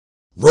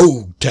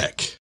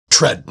RogueTech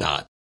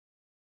Treadnought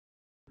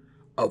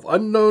of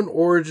Unknown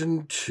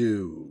Origin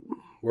 2.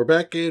 We're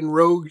back in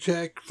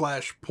RogueTech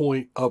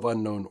Flashpoint of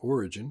Unknown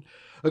Origin.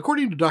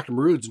 According to Dr.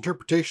 Marood's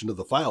interpretation of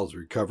the files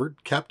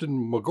recovered,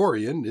 Captain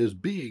Megorian is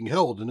being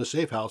held in a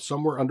safe house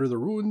somewhere under the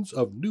ruins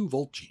of New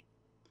Volchi.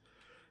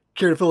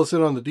 Care to fill us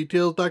in on the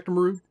details, Dr.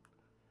 Marood?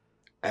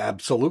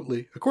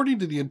 Absolutely. According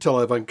to the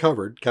intel I've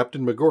uncovered,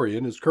 Captain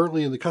Megorian is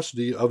currently in the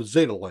custody of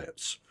Zeta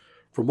Lance.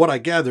 From what I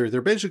gather,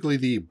 they're basically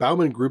the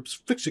Baumanns Group's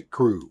fix-it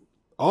crew.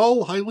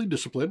 All highly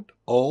disciplined,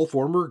 all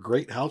former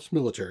Great House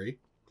military.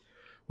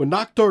 When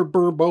Dr.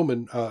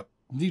 Baumann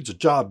needs a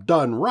job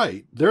done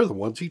right, they're the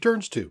ones he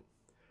turns to.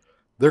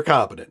 They're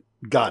competent.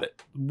 Got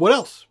it. What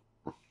else?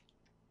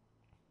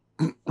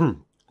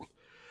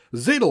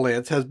 Zeta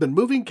Lance has been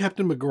moving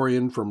Captain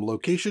Megorian from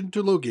location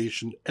to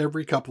location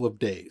every couple of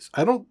days.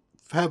 I don't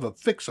have a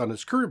fix on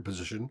his current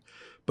position,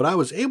 but I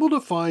was able to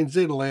find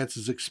Zeta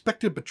Lance's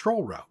expected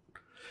patrol route.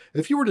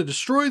 If you were to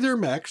destroy their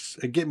mechs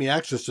and get me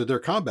access to their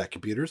combat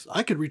computers,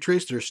 I could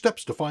retrace their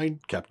steps to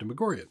find Captain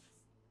Megorian.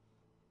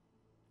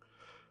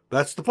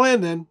 That's the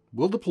plan then.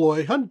 We'll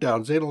deploy, hunt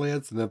down Zeta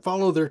Lance, and then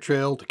follow their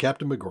trail to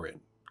Captain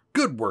Megorian.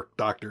 Good work,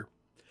 Doctor.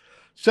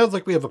 Sounds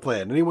like we have a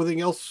plan. Anyone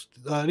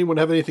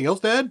have anything else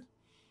to add?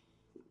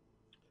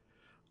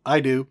 I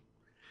do.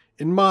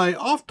 In my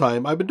off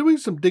time, I've been doing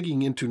some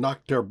digging into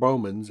Dr.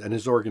 Baumanns and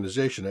his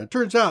organization, and it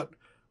turns out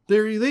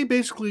they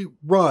basically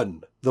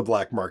run the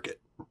black market.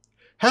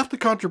 Half the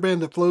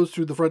contraband that flows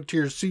through the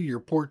frontier's senior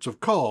ports of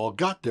call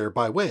got there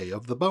by way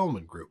of the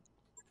Baumanns Group.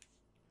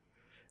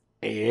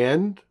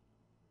 And,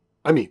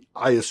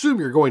 I assume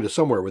you're going to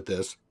somewhere with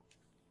this.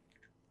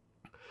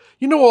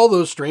 You know all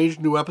those strange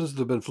new weapons that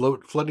have been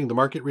flooding the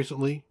market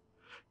recently?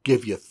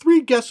 Give you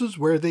 3 guesses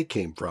where they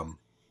came from.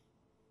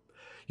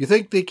 You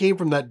think they came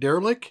from that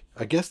derelict?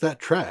 I guess that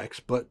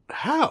tracks, but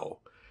how?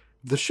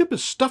 If the ship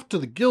is stuffed to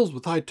the gills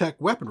with high-tech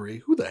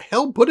weaponry, who the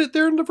hell put it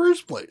there in the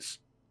first place?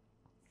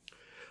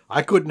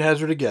 I couldn't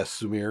hazard a guess,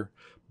 Sumir,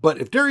 but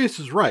if Darius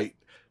is right,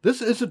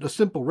 this isn't a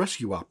simple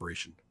rescue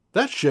operation.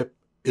 That ship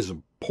is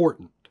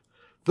important.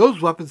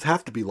 Those weapons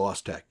have to be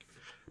lost tech,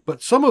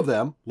 but some of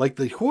them, like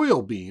the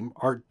Hoyle beam,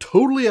 are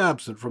totally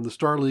absent from the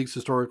Star League's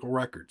historical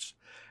records.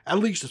 At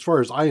least as far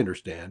as I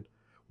understand.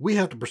 We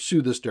have to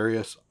pursue this,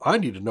 Darius. I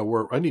need to know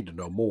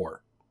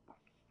more.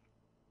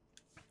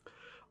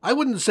 I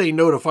wouldn't say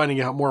no to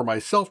finding out more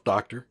myself,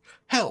 Doctor.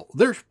 Hell,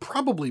 there's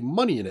probably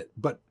money in it,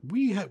 but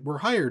we're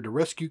hired to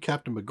rescue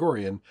Captain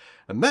Megorian,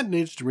 and that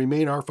needs to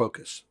remain our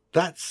focus.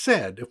 That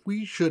said, if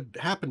we should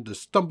happen to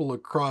stumble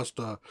across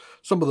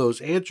some of those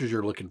answers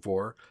you're looking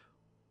for,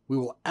 we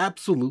will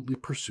absolutely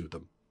pursue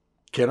them.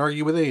 Can't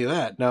argue with any of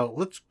that. Now,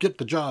 let's get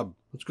the job.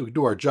 Let's go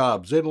do our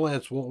job. Zeta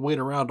Lance won't wait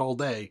around all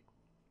day.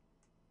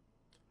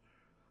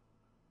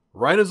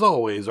 Right as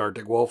always,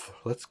 Arctic Wolf.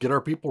 Let's get our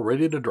people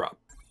ready to drop.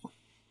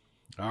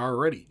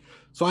 Alrighty.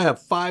 So I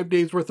have 5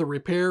 days worth of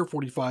repair,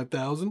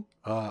 45,000.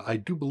 I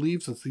do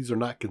believe since these are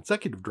not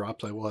consecutive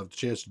drops, I will have the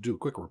chance to do a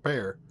quick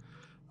repair.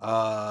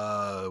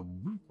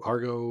 Argo.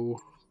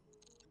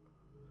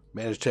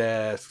 Manage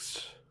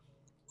tasks.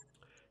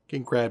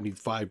 King Crab needs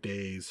 5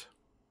 days.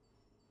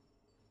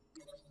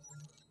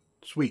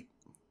 Sweet.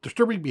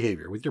 Disturbing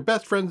behavior. With your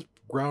best friend's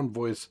ground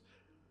voice,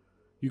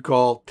 you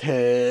call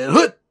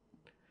Ted.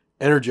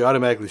 Energy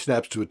automatically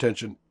snaps to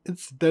attention,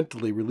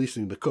 incidentally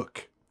releasing the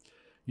cook.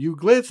 You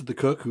glance at the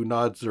cook, who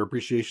nods their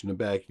appreciation and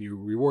back, and you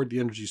reward the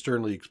energy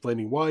sternly,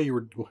 explaining what you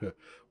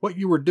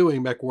were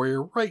doing,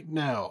 MechWarrior, right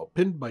now.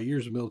 Pinned by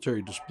years of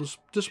military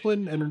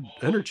discipline, and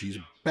energy's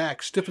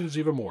back stiffens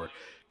even more.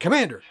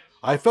 Commander,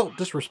 I felt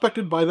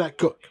disrespected by that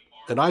cook,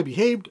 and I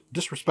behaved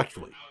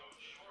disrespectfully.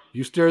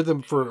 You take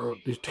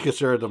a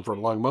stare at them for a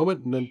long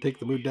moment, and then take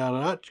the mood down a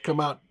notch, come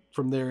out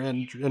from their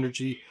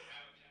energy.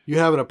 You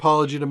have an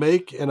apology to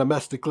make and a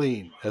mess to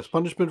clean. As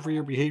punishment for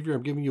your behavior,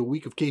 I'm giving you a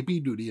week of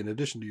KP duty in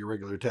addition to your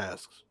regular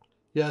tasks.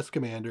 Yes,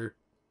 Commander.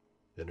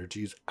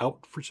 Energy's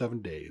out for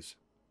 7 days.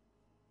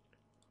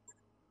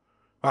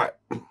 All right.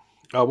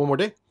 One more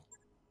day.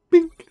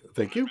 Bink.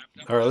 Thank you.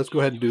 All right, let's go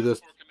ahead and do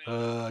this.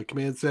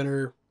 Command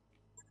Center.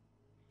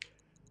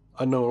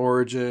 Unknown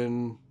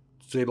Origin.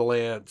 Zeta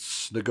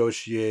Lance.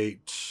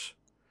 Negotiate.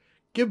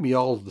 Give me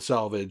all of the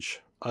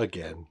salvage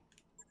again.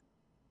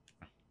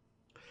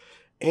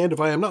 And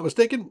if I am not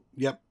mistaken,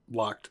 yep,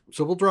 locked.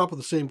 So we'll drop with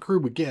the same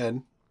crew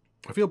again.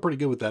 I feel pretty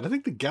good with that. I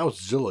think the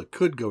Gausszilla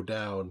could go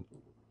down.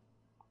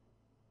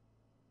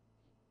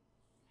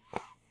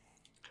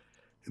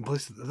 In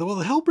place of, well,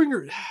 the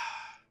Hellbringer.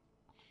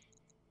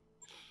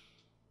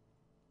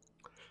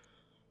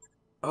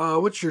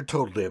 What's your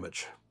total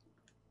damage?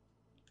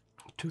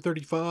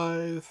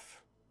 235.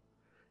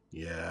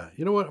 Yeah.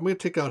 You know what? I'm going to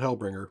take out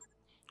Hellbringer.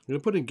 I'm going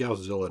to put in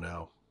Gausszilla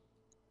now.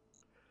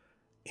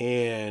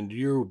 And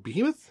your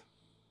Behemoth?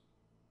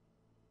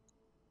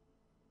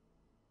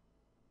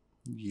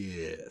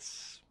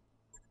 Yes.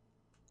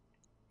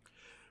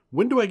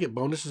 When do I get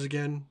bonuses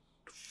again?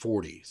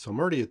 40. So I'm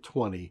already at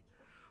 20.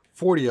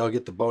 40, I'll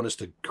get the bonus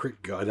to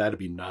crit. God, that'd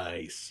be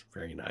nice.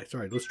 Very nice.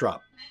 All right, let's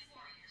drop.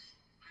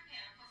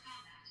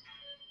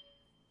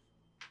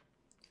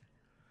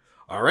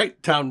 All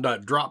right, time to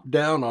drop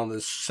down on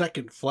this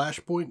second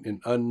flashpoint in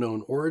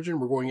unknown origin.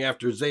 We're going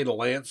after Zeta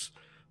Lance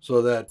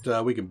so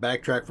that we can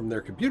backtrack from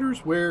their computers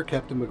where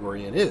Captain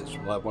McGorian is.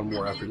 We'll have one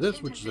more after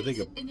this, which is, I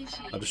think,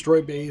 a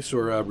destroy base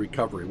or a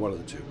recovery, one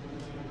of the two.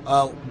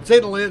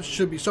 Zeta Lance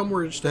should be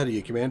somewhere just ahead of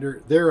you,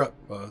 Commander. They're up.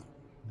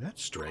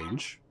 That's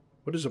strange.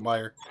 What is it,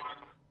 Meyer?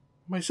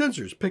 My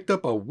sensors picked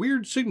up a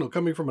weird signal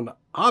coming from an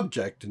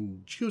object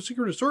in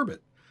geosynchronous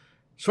orbit.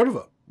 Sort of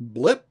a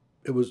blip.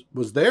 It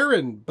was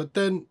there, but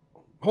then...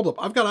 Hold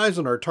up, I've got eyes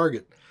on our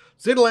target.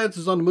 Zeta Lance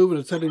is on the move and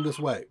it's heading this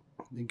way.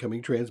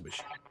 Incoming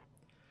transmission.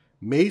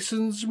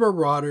 Masons,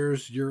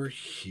 Marauders, you're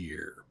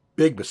here.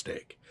 Big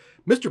mistake.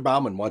 Mr.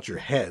 Baumann wants your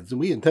heads and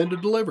we intend to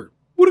deliver.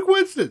 What a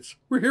coincidence.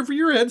 We're here for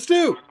your heads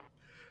too.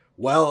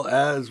 Well,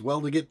 as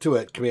well to get to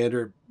it,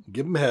 Commander.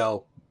 Give him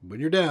hell. When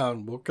you're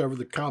down, we'll cover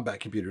the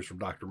combat computers from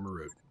Dr.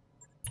 Marut.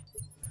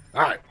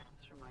 All right.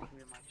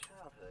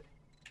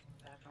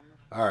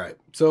 All right,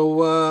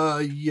 so,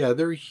 yeah,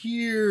 they're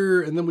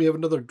here, and then we have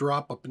another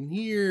drop up in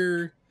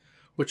here,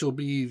 which will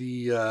be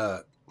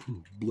the,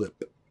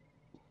 blip.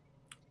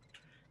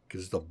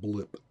 Because it's a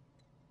blip.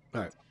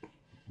 All right,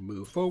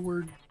 move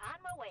forward. On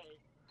my way.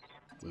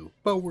 Move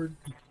forward.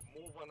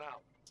 Moving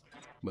out.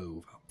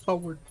 Move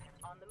forward.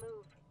 On the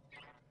move.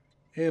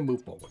 And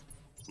move forward.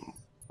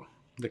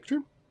 Next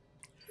turn.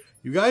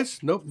 You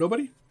guys? Nope,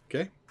 nobody?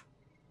 Okay.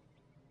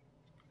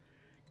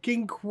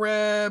 King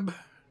Crab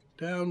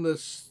down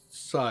this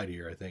side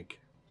here, I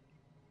think.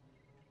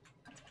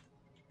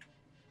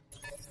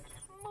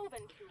 Move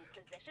into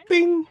position.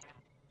 Bing!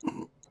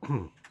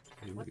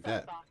 Hey, look at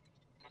that.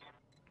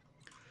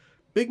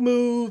 Big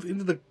move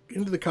into the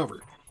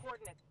cover.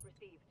 Coordinates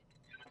received.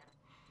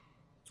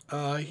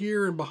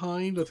 Here and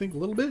behind, I think a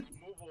little bit.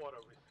 Move order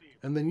received.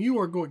 And then you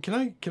are going. Can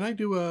I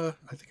do a?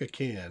 I think I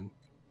can.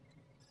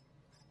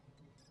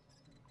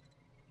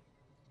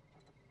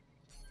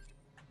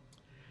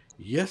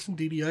 Yes,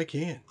 indeedy, I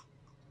can.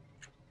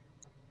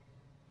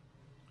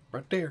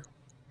 Right there.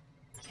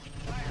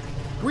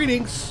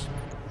 Greetings.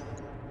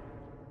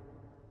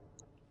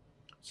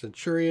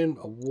 Centurion,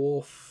 a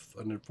wolf,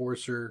 an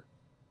enforcer,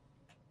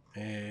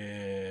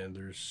 and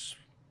there's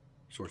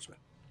swordsman.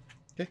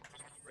 Okay.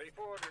 Ready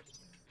for orders.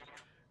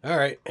 All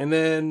right, and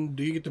then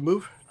do you get to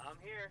move? I'm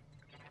here.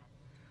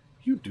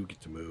 You do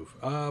get to move.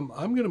 I'm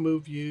gonna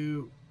move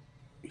you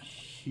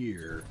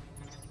here.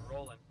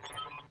 Rolling.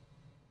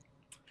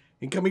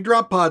 Incoming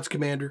drop pods,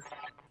 Commander.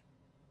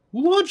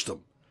 Who launched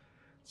them?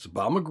 Does the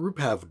Baumann group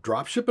have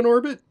dropship in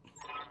orbit?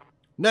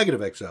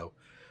 Negative, XO.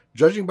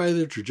 Judging by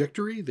their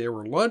trajectory, they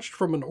were launched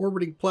from an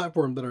orbiting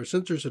platform that our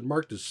sensors had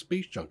marked as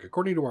space junk.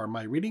 According to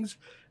my readings,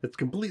 it's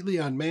completely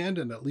unmanned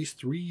and at least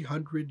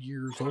 300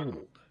 years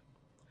old.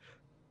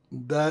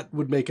 That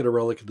would make it a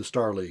relic of the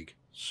Star League.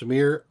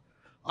 Samir,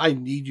 I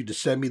need you to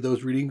send me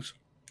those readings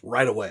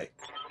right away.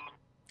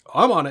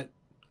 I'm on it.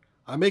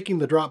 I'm making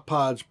the drop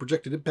pod's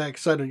projected impact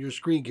sight on your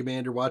screen,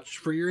 Commander. Watch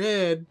for your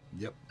head.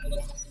 Yep.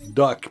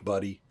 Duck,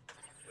 buddy.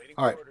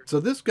 All right, so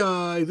this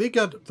guy, they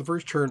got the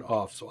first turn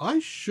off. So I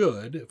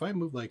should, if I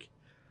move like,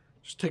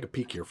 just take a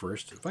peek here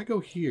first. If I go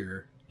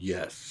here,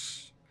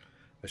 yes.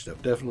 I should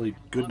have definitely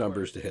good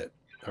numbers to hit.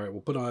 All right,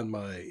 we'll put on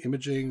my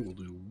imaging. We'll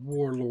do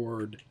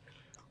Warlord.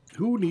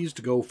 Who needs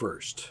to go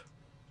first?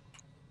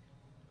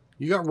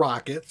 You got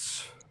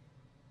rockets.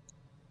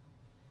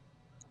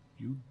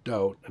 You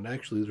don't. And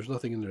actually, there's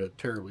nothing in there that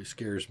terribly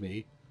scares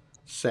me.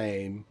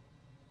 Same.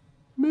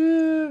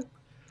 Meh.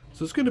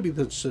 So it's going to be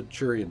the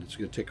Centurion that's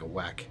going to take a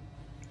whack.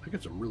 I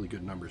got some really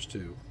good numbers,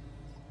 too.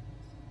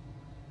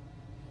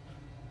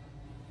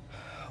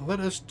 Let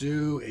us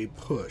do a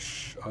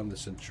push on the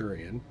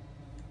Centurion.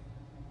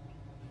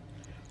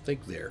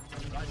 Think there.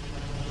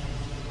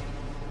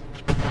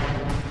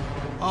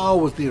 Oh,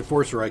 it was the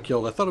Enforcer I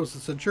killed. I thought it was the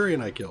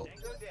Centurion I killed.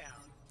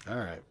 All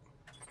right.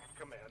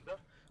 Commander.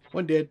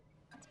 One did.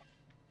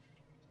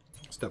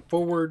 Step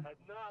forward. Heading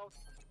out.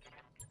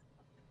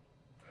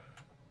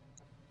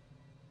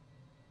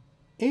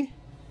 Eh.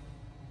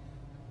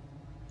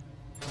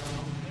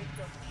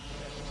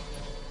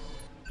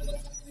 Good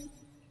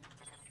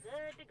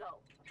to go.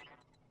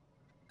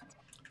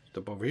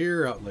 Step over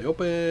here, out in the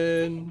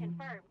open.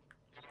 Confirmed.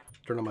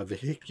 Turn on my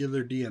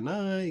vehicular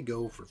DNI.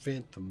 Go for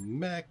Phantom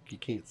Mech. You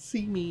can't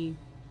see me.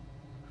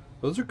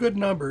 Those are good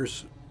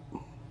numbers.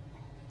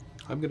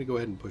 I'm going to go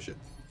ahead and push it.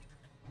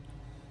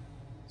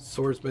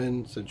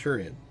 Swordsman,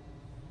 Centurion.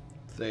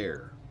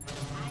 There.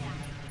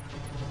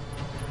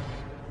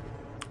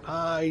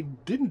 I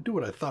didn't do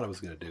what I thought I was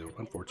going to do.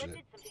 Unfortunate.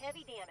 Inflicted some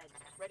heavy damage.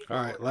 Ready for All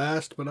right, orders.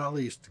 last but not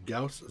least,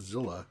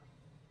 Gauss-Zilla.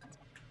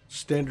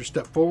 Standard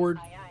step forward.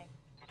 Aye, aye.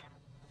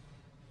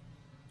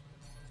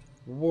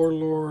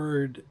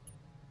 Warlord,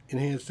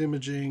 enhanced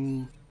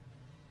imaging.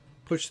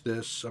 Push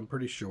this, I'm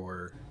pretty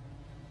sure.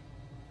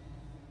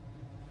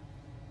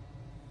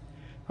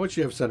 How much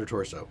do you have center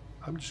torso?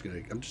 I'm just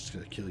gonna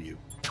kill you.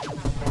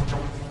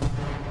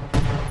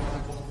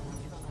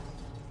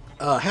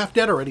 Half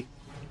dead already.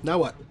 Now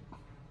what?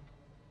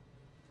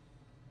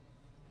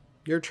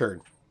 Your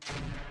turn.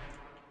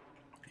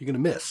 You're gonna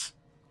miss,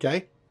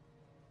 okay?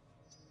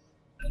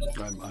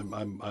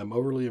 I'm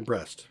overly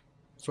impressed.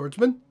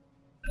 Swordsman?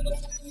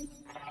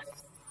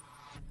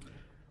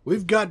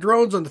 We've got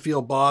drones on the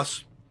field,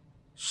 boss.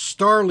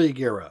 Star League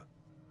era.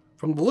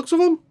 From the looks of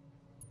them,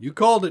 you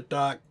called it,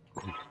 Doc.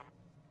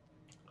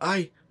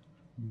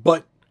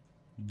 But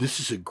this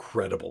is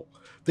incredible.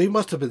 They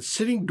must have been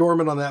sitting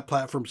dormant on that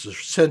platform for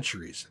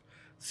centuries.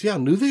 See how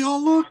new they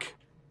all look?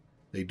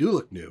 They do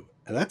look new,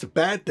 and that's a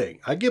bad thing.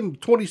 I give them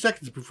 20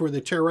 seconds before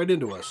they tear right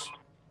into us.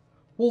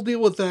 We'll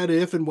deal with that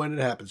if and when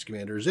it happens,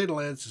 Commander. Zeta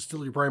Lance is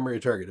still your primary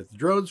target. If the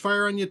drones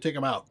fire on you, take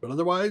them out. But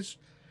otherwise,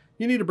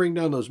 you need to bring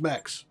down those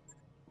mechs.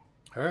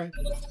 All right.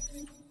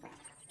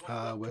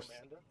 West.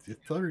 Yes,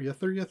 sir. Yes,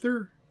 sir. Yes,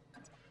 sir.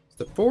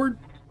 Step forward.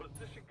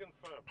 Position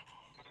confirmed.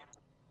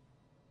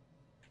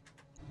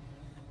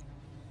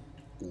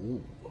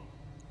 Ooh.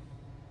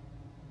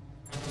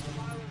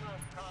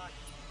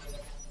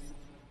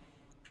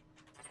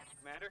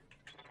 Commander?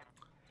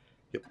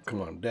 Yep.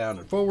 Come on. Down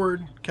and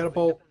forward.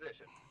 Catapult.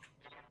 Position.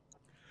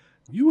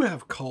 You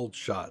have called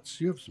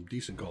shots. You have some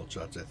decent called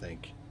shots, I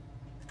think.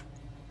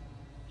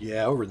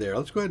 Yeah, over there.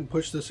 Let's go ahead and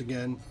push this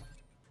again.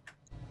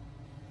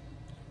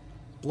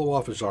 Blow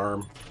off his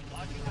arm.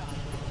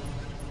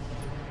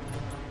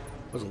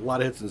 There's a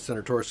lot of hits in the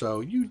center torso.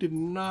 You did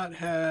not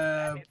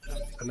have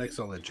an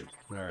excellent engine.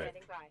 All right.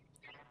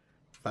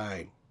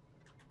 Fine.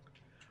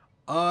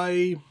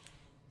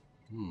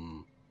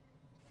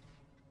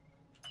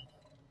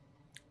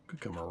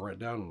 Could come right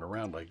down and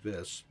around like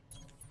this.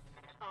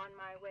 On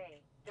my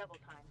way. Double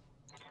time.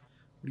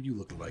 What are you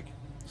looking like?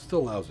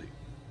 Still lousy.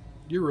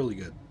 You're really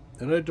good.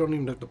 And I don't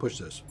even have to push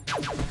this.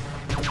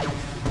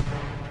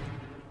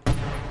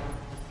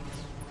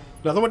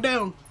 Another one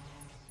down.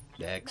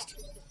 Next.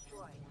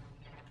 Destroyed.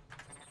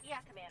 Yeah,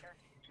 Commander.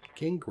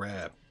 King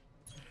grab.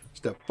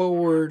 Step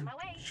forward.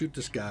 Shoot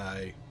this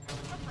guy.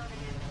 Affirmative.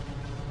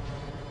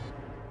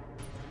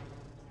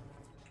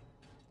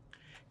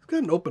 He's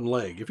got an open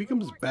leg. If he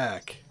comes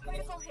back,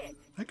 Critical hit.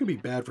 that could be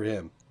bad for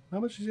him. How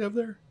much does he have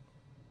there?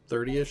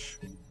 30-ish.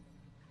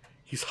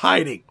 He's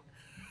hiding.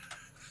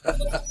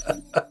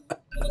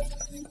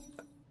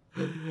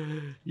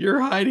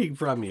 You're hiding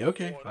from me.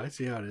 Okay, I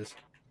see how it is.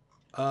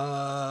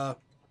 Standing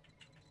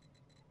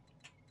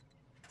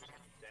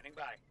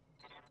by.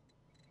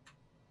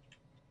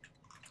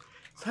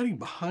 He's hiding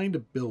behind a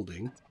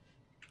building.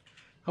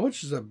 How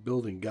much does that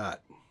building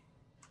got?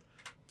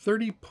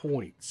 30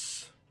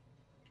 points.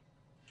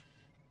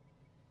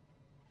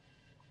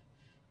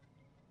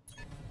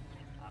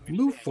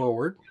 Move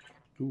forward.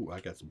 Ooh, I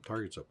got some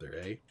targets up there,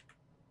 eh?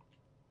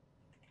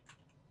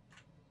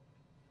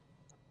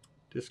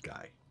 This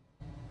guy.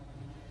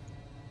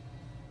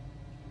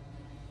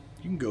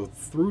 You can go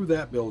through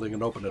that building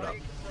and open it up.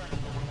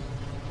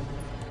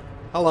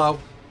 Hello.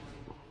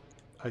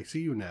 I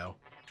see you now.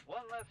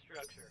 One less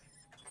structure.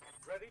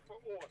 Ready for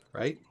order.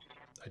 Right?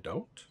 I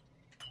don't.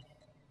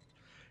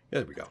 Yeah,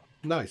 there we go.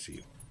 Now I see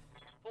you.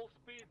 Full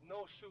speed,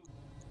 no shoot.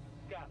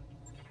 Got it.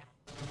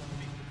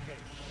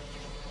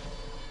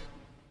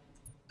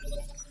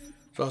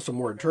 Saw some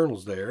more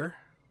internals there.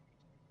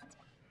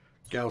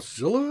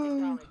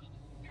 Godzilla.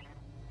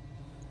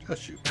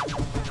 Just shoot.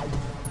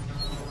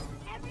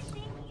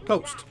 Everything you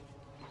Toast. got.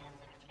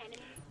 Enemy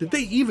Did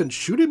they even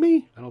shoot at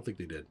me? I don't think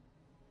they did.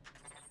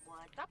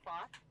 What's up,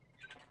 boss?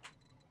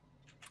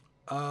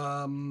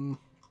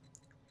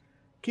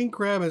 King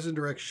Crab has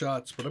indirect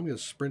shots, but I'm going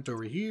to sprint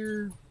over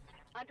here.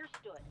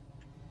 Understood.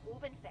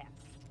 Moving fast.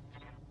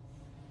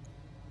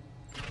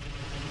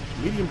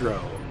 Medium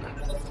drone.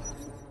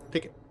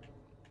 Take it.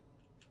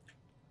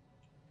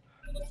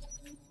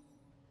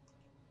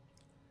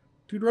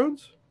 2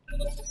 drones?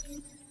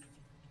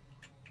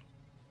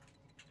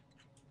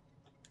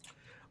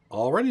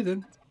 Alrighty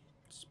then.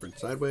 Sprint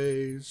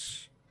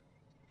sideways.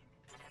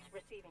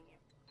 Receiving you.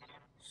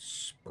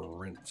 Sprint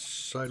Moving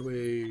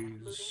sideways.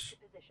 to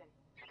position.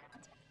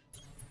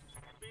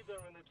 Speeder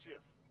in the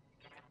chip.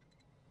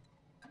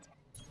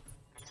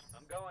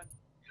 I'm going.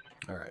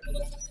 Alright.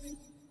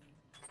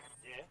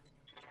 Yeah.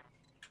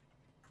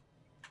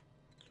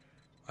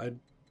 I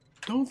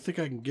don't think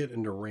I can get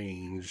into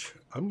range.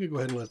 I'm going to go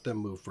ahead and let them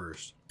move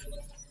first.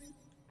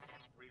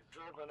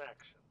 Reserve an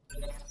action.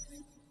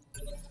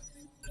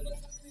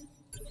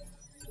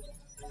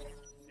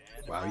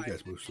 Wow, you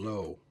guys move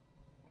slow.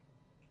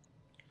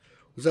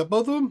 Was that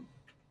both of them?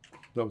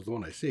 That was the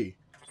one I see.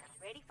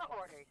 Ready for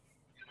orders.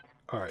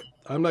 Alright,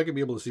 I'm not going to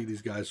be able to see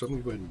these guys, so I'm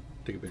going to go ahead and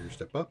take a bigger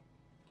step up.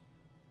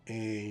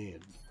 And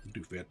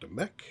do Phantom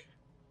Mech.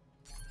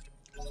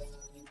 I'm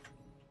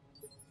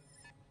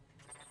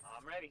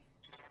ready.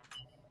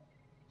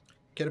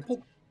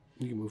 Catapult.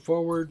 You can move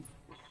forward.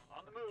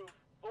 On the move.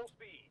 Full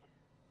speed.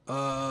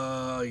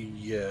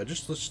 Yeah,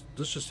 let's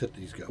just hit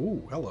these guys.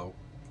 Ooh, hello.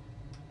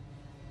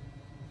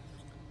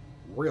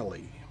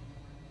 Really?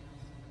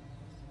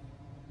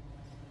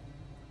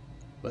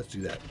 Let's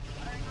do that.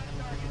 Firing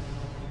on target.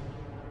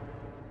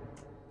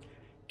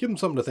 Give them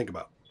something to think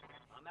about.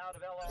 I'm out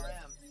of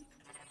LRM.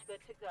 Good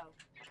to go.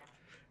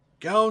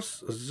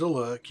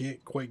 Godzilla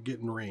can't quite get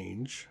in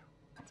range.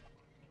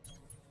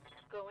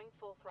 Going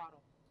full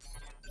throttle.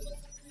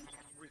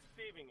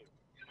 Receiving you.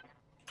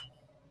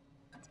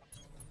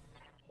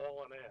 All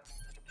on air.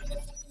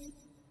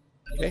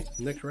 Okay,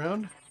 next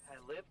round. I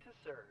live to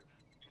serve.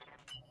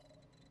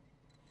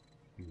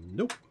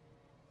 Nope.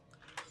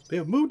 They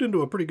have moved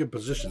into a pretty good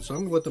position, so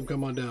I'm going to let them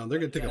come on down. They're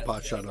going to take a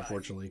pot shot,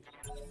 unfortunately.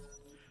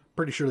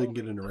 Pretty sure they can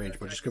get into range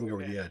by just coming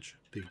over the edge.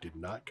 They did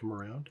not come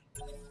around.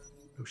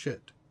 Oh,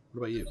 shit. What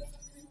about you?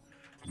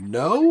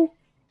 No?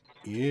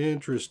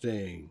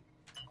 Interesting.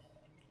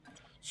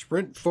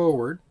 Sprint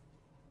forward.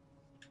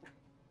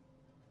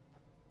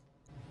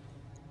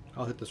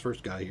 I'll hit this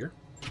first guy here.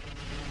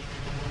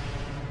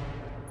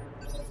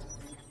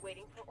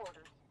 Waiting for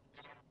orders.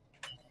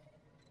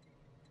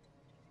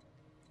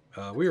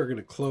 We are going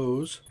to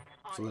close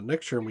so that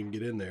next turn we can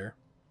get in there.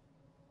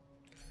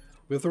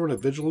 We'll throw in a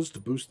vigilance to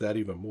boost that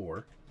even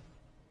more.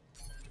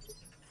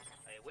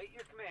 I await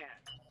your command.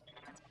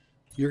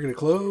 You're going to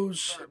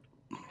close.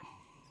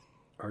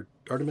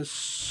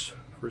 Artemis,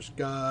 first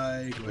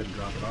guy. Go ahead and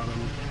drop it on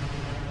him.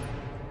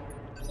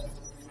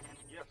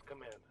 Yes,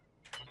 command.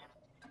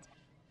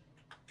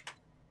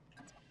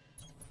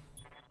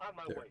 On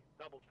my There. way.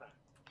 Double time.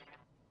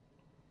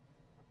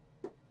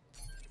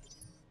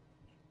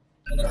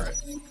 All right.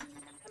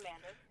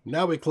 Commander.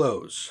 Now we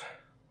close.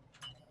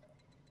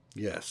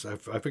 Yes,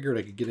 I figured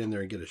I could get in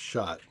there and get a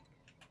shot.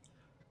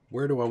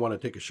 Where do I want to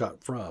take a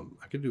shot from?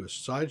 I could do a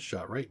side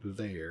shot right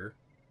there.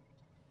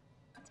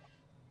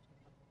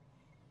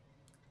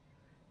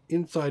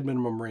 Inside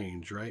minimum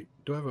range, right?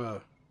 Do I have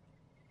a...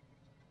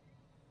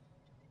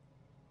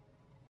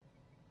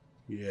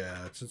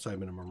 Yeah, it's inside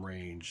minimum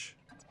range.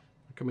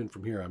 I come in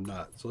from here, I'm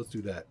not. So let's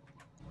do that.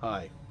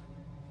 Hi.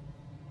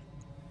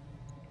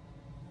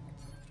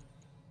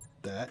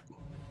 That.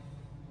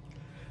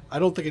 I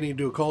don't think I need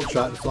to do a cold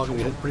shot. It's all going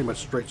to hit pretty much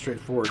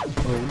straightforward.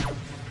 Boom.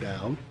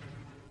 Down.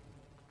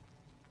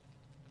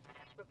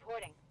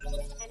 Reporting.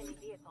 Enemy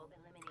vehicle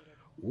eliminated.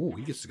 Ooh,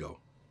 he gets to go.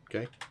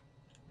 Okay.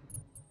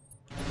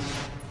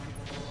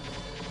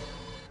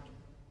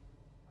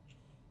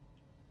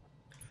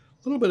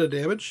 A little bit of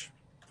damage.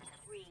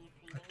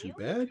 Not too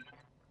bad.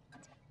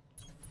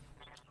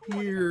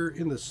 Here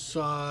in the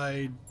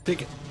side.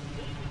 Take it.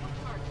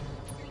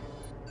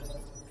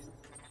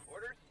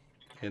 Orders?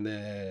 And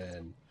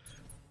then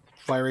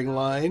firing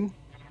line.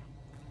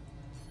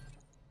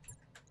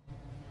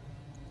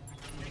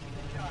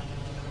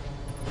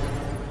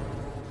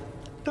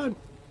 Done.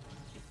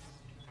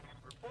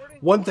 Reporting.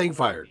 One thing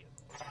fired.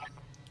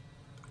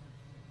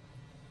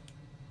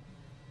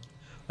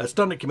 That's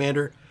done it,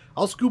 Commander.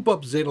 I'll scoop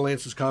up Zeta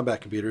Lance's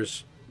combat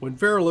computers. When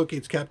Farrah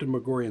locates Captain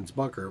Megorian's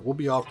bunker, we'll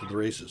be off to the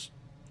races.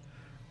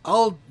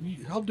 I'll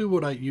do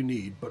what you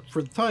need, but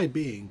for the time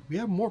being, we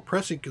have more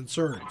pressing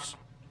concerns.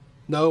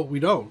 No, we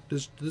don't.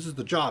 This is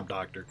the job,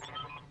 Doctor.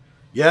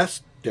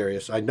 Yes,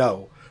 Darius, I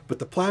know. But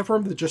the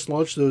platform that just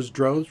launched those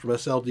drones from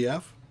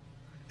SLDF,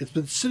 it's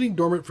been sitting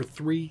dormant for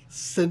 3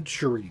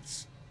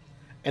 centuries.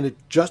 And it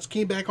just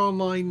came back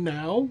online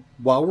now,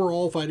 while we're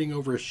all fighting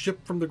over a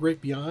ship from the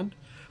great beyond?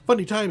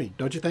 Funny timing,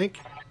 don't you think?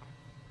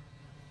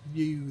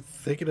 You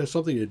think it has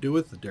something to do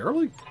with the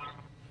derelict?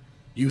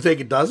 You think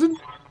it doesn't?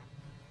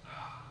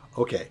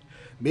 Okay,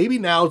 maybe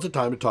now's the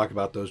time to talk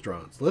about those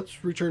drones.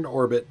 Let's return to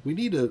orbit. We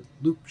need to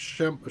loop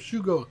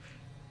Shugo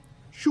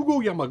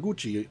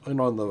Yamaguchi in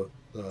on the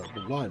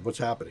line. What's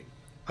happening?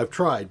 I've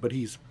tried, but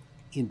he's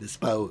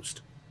indisposed.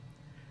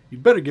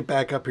 You'd better get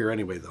back up here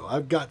anyway, though.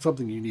 I've got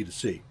something you need to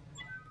see.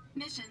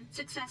 Mission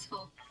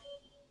successful.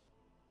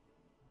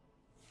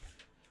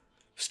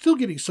 Still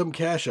getting some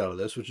cash out of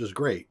this, which is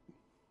great.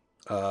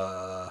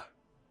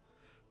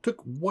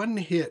 Took 1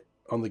 hit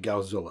on the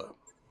Godzilla.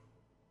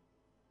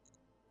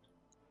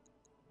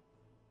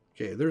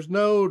 Okay, there's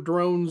no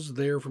drones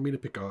there for me to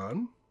pick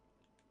on.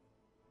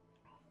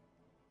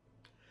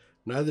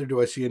 Neither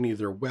do I see any of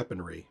their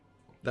weaponry.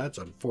 That's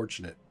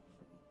unfortunate.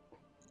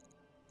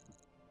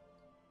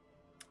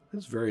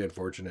 That's very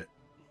unfortunate.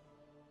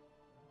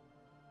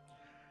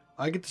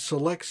 I get to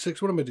select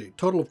 6. What am I doing?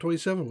 Total of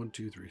 27? 1,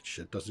 2, 3.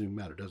 Shit, doesn't even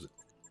matter, does it?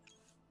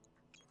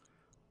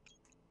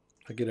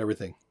 I get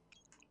everything.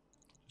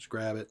 Just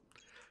grab it.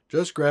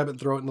 Just grab it and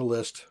throw it in the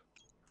list.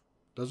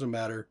 Doesn't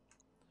matter.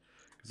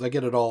 Because I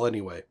get it all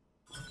anyway.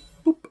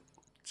 Boop.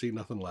 See,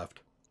 nothing left.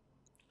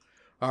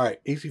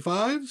 Alright,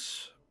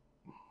 AC5s.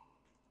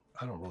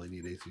 I don't really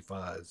need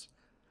AC5s.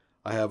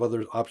 I have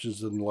other options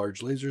than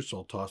large lasers, so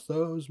I'll toss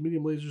those.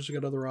 Medium lasers, I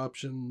got other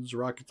options.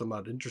 Rockets, I'm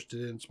not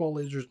interested in. Small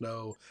lasers,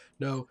 no.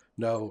 No,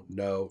 no,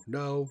 no,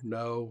 no,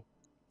 no,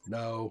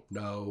 no,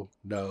 no,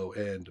 no,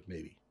 and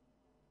maybe.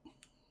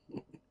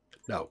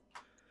 No.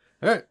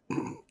 All right.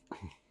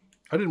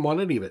 I didn't want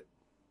any of it.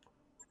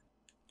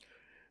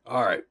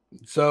 All right.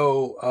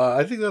 So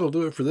I think that'll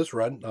do it for this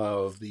run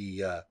of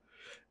the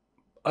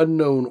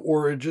Unknown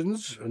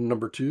Origins,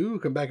 number 2.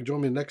 Come back and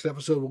join me in the next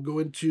episode. We'll go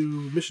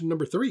into mission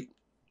number 3.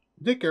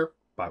 Take care.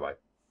 Bye-bye.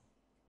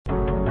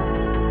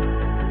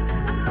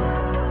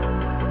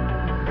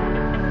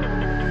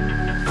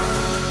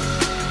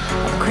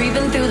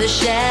 Creeping through the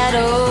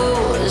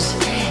shadows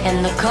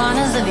in the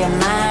corners of your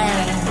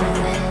mind.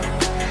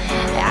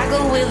 I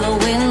go with the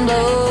wind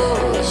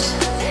blows.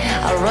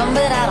 I run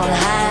but I don't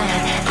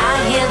hide. I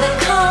hear the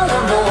call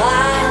of the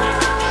wild,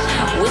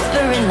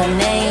 whispering the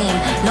name.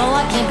 No,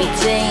 I can't be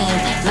tamed.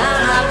 My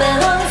heart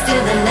belongs to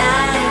the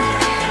night.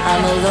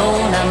 I'm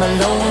alone, I'm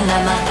alone,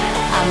 I'm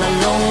a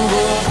lone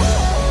wolf.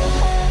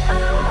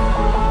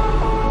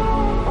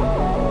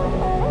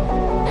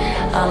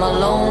 I'm a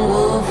lone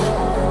wolf.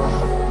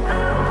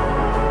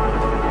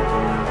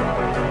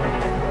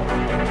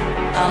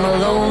 I'm a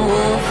lone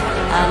wolf.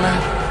 I'm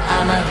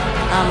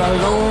a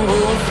lone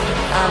wolf.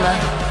 I'm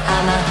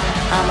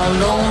a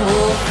lone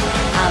wolf.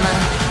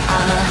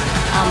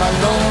 I'm a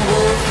lone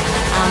wolf.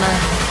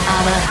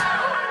 I'm a